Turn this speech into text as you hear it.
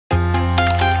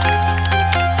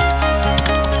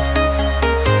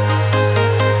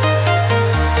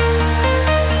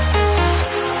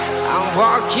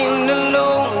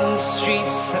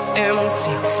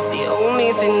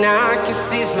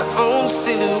sees my own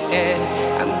silhouette.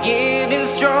 I'm getting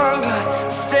stronger,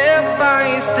 step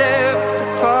by step. The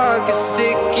clock is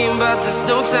ticking, but there's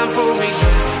no time for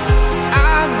regrets.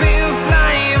 I've been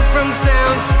flying from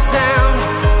town to town,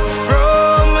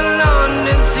 from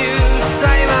London to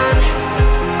Taiwan.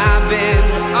 I've been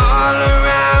all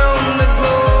around the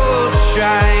globe,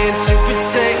 trying to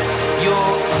protect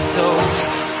your soul.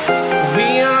 We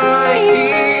are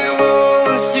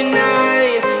heroes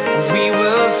tonight. We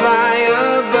will fly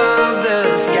above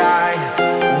the sky.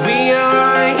 We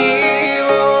are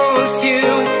heroes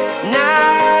tonight.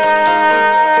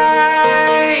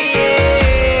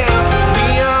 Yeah. We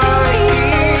are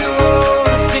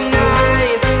heroes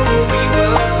tonight.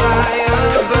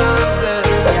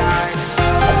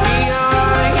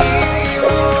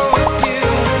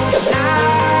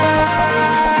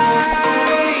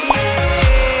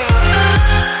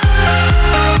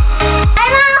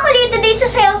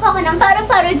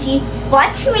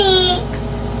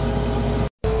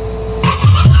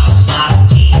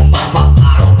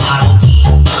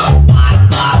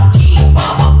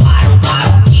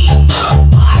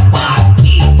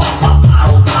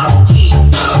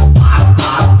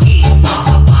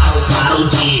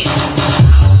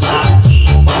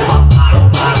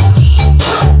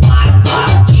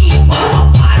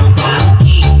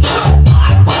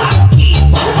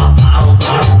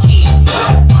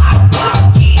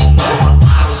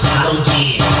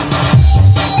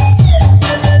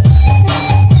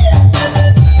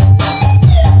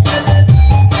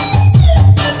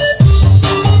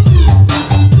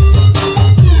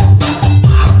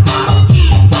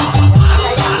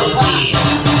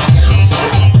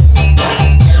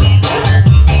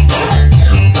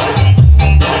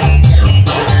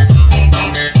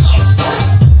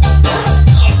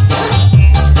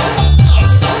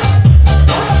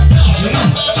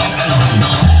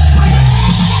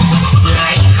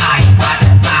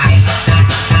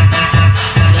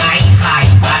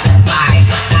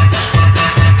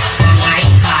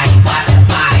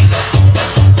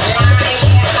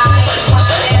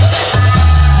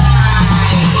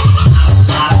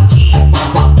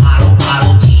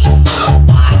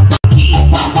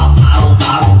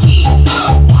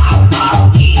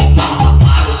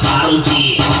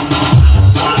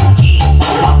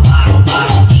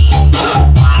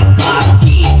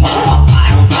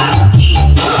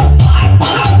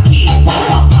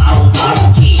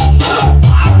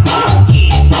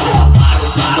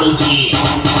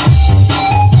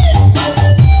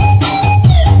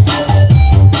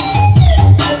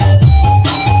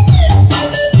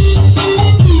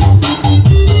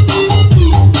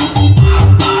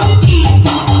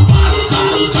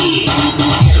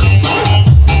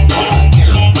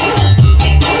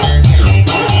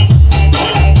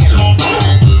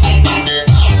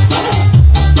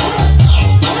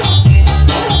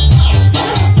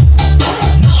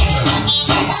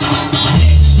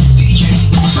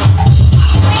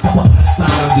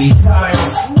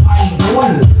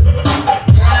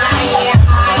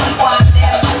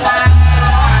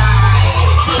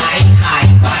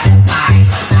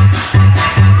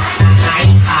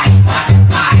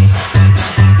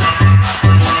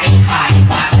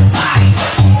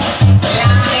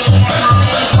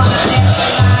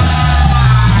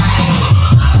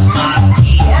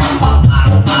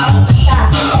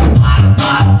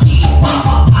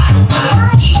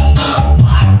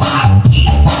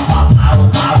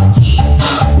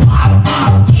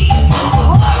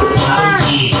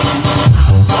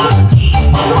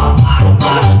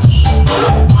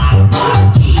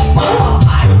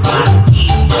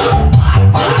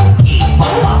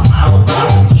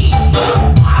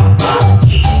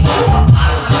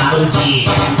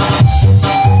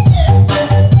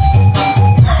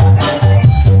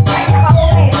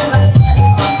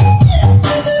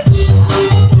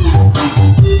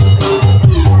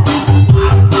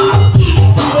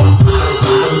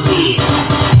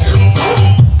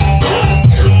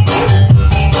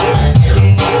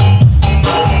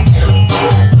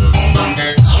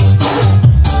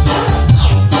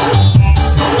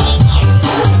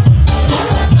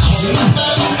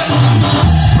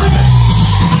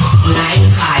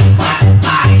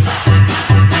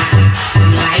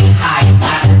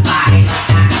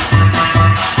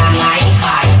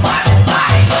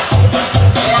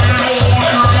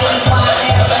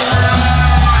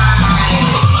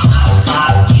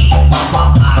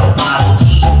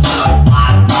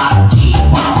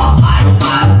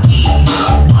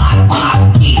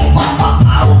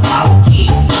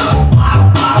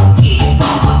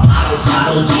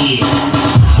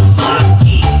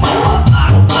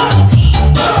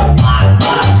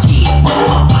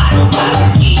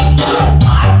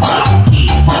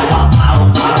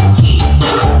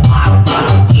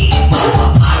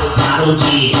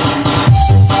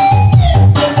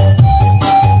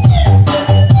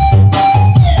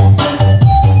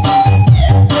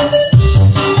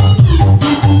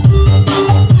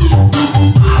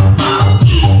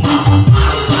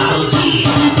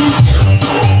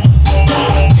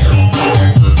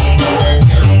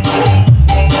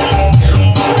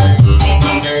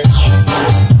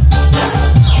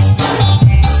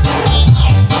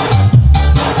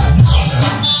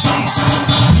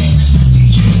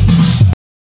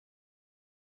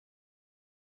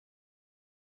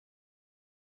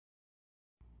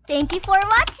 Thank you for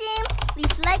watching.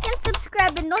 Please like and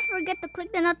subscribe and don't forget to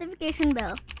click the notification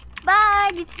bell.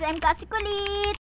 Bye! This is Kassy Coolit.